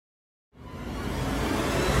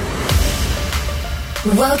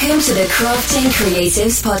Welcome to the Crafting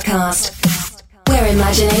Creatives Podcast, where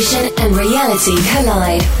imagination and reality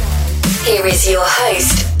collide. Here is your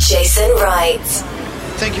host, Jason Wright.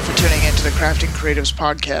 Thank you for tuning into the Crafting Creatives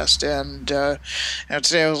Podcast. And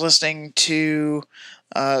today I was listening to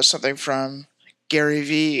something from Gary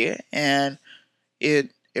Vee, and it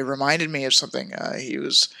reminded me of something. He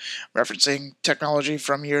was referencing technology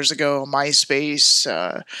from years ago, MySpace,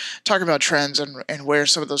 talking about trends and where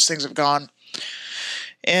some of those things have gone.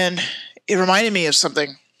 And it reminded me of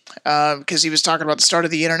something because he was talking about the start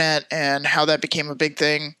of the internet and how that became a big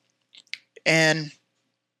thing. And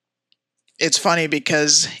it's funny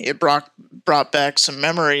because it brought back some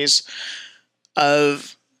memories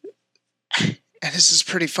of, and this is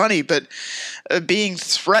pretty funny, but being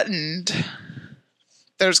threatened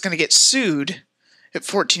that I was going to get sued at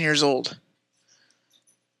 14 years old.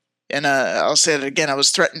 And I'll say it again, I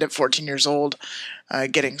was threatened at 14 years old,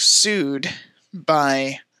 getting sued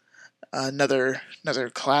by another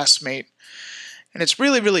classmate. And it's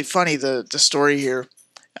really, really funny, the story here.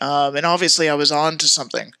 And obviously I was on to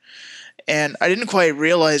something. And I didn't quite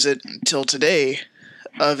realize it until today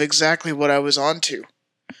of exactly what I was on to.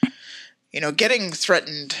 You know, getting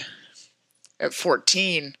threatened at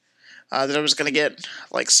 14 that I was going to get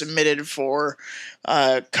submitted for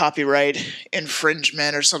copyright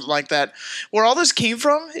infringement or something like that. Where all this came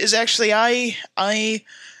from is actually I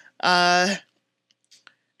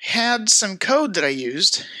had some code that I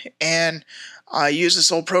used, and I used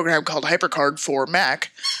this old program called HyperCard for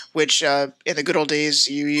Mac, which in the good old days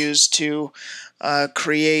you used to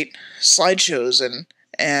create slideshows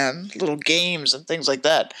and little games and things like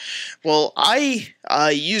that. Well, I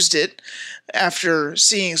used it after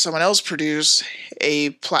seeing someone else produce a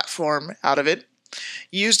platform out of it,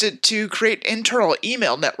 used it to create internal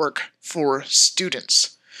email network for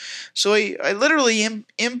students. So I literally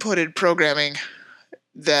inputted programming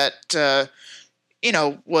that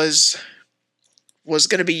was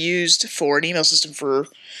going to be used for an email system for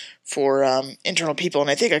internal people, and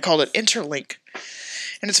I think I called it Interlink.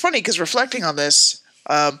 And it's funny because reflecting on this,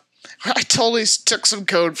 I totally took some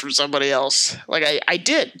code from somebody else. I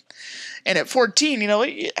did. And at 14,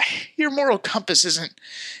 your moral compass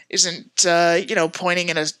isn't pointing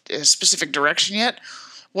in a specific direction yet.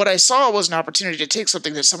 What I saw was an opportunity to take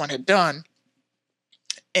something that someone had done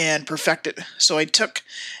and perfect it. So I took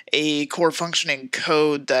a core functioning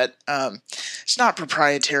code that it's not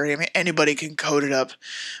proprietary. I mean, anybody can code it up.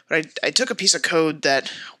 But I took a piece of code that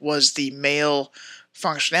was the mail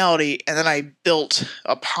functionality, and then I built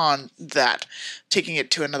upon that, taking it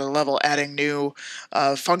to another level, adding new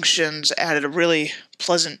functions, added a really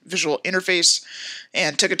pleasant visual interface,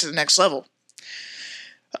 and took it to the next level.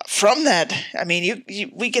 From that, I mean,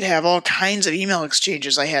 we could have all kinds of email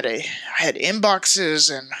exchanges. I had inboxes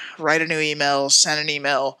and write a new email, send an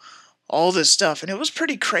email, all this stuff, and it was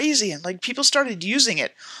pretty crazy. And people started using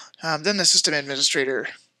it. Then the system administrator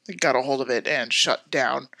got a hold of it and shut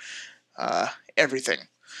down everything.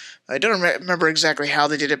 I don't remember exactly how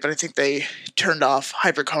they did it, but I think they turned off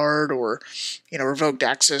HyperCard or revoked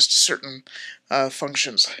access to certain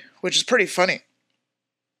functions, which is pretty funny.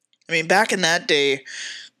 I mean, back in that day,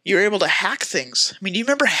 you were able to hack things. I mean, do you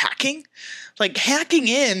remember hacking? Hacking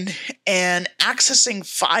in and accessing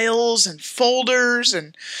files and folders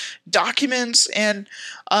and documents, and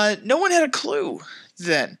no one had a clue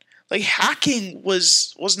then. Hacking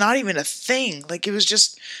was not even a thing. It was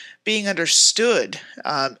just being understood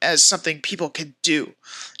as something people could do.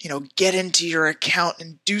 Get into your account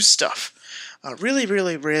and do stuff. Really,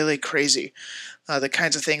 really, really crazy. The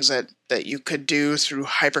kinds of things that you could do through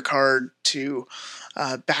HyperCard to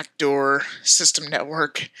backdoor system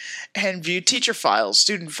network and view teacher files,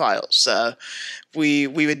 student files. We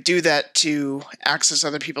would do that to access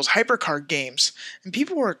other people's HyperCard games, and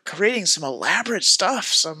people were creating some elaborate stuff,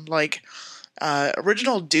 some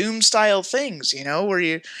original Doom style things, where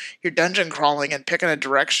you're dungeon crawling and picking a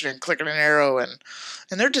direction and clicking an arrow, and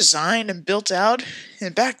they're designed and built out.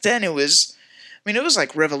 And back then it was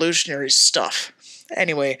revolutionary stuff.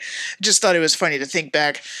 Anyway, just thought it was funny to think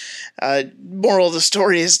back. Moral of the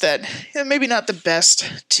story is that maybe not the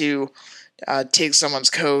best to take someone's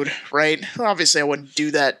code, right? Obviously, I wouldn't do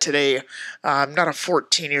that today. I'm not a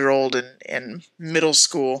 14-year-old in middle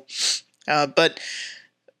school. But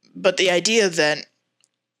the idea that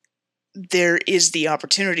there is the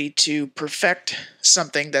opportunity to perfect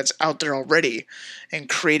something that's out there already and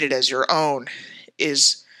create it as your own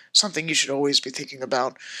is something you should always be thinking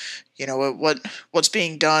about. What's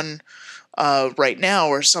being done right now,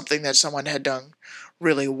 or something that someone had done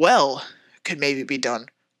really well, could maybe be done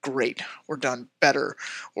great or done better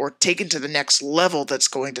or taken to the next level that's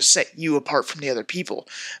going to set you apart from the other people,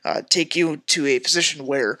 take you to a position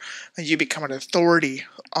where you become an authority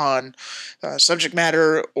on subject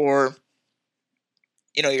matter or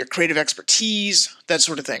your creative expertise, that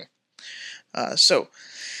sort of thing. So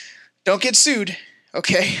don't get sued,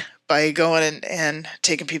 okay, by going and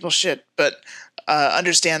taking people's shit, but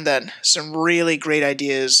understand that some really great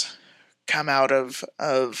ideas come out of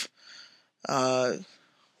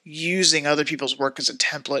using other people's work as a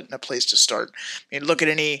template and a place to start. I mean, look at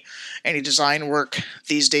any design work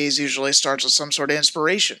these days usually starts with some sort of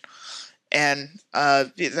inspiration. And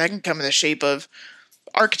that can come in the shape of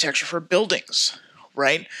architecture for buildings,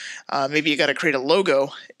 right? Maybe you got to create a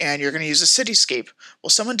logo and you're going to use a cityscape. Well,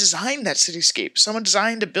 someone designed that cityscape. Someone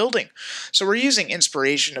designed a building. So we're using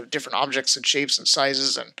inspiration of different objects and shapes and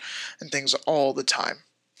sizes and things all the time.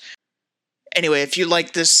 Anyway, if you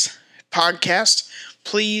like this podcast,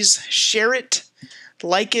 please share it,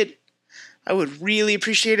 like it. I would really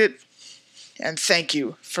appreciate it. And thank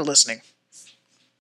you for listening.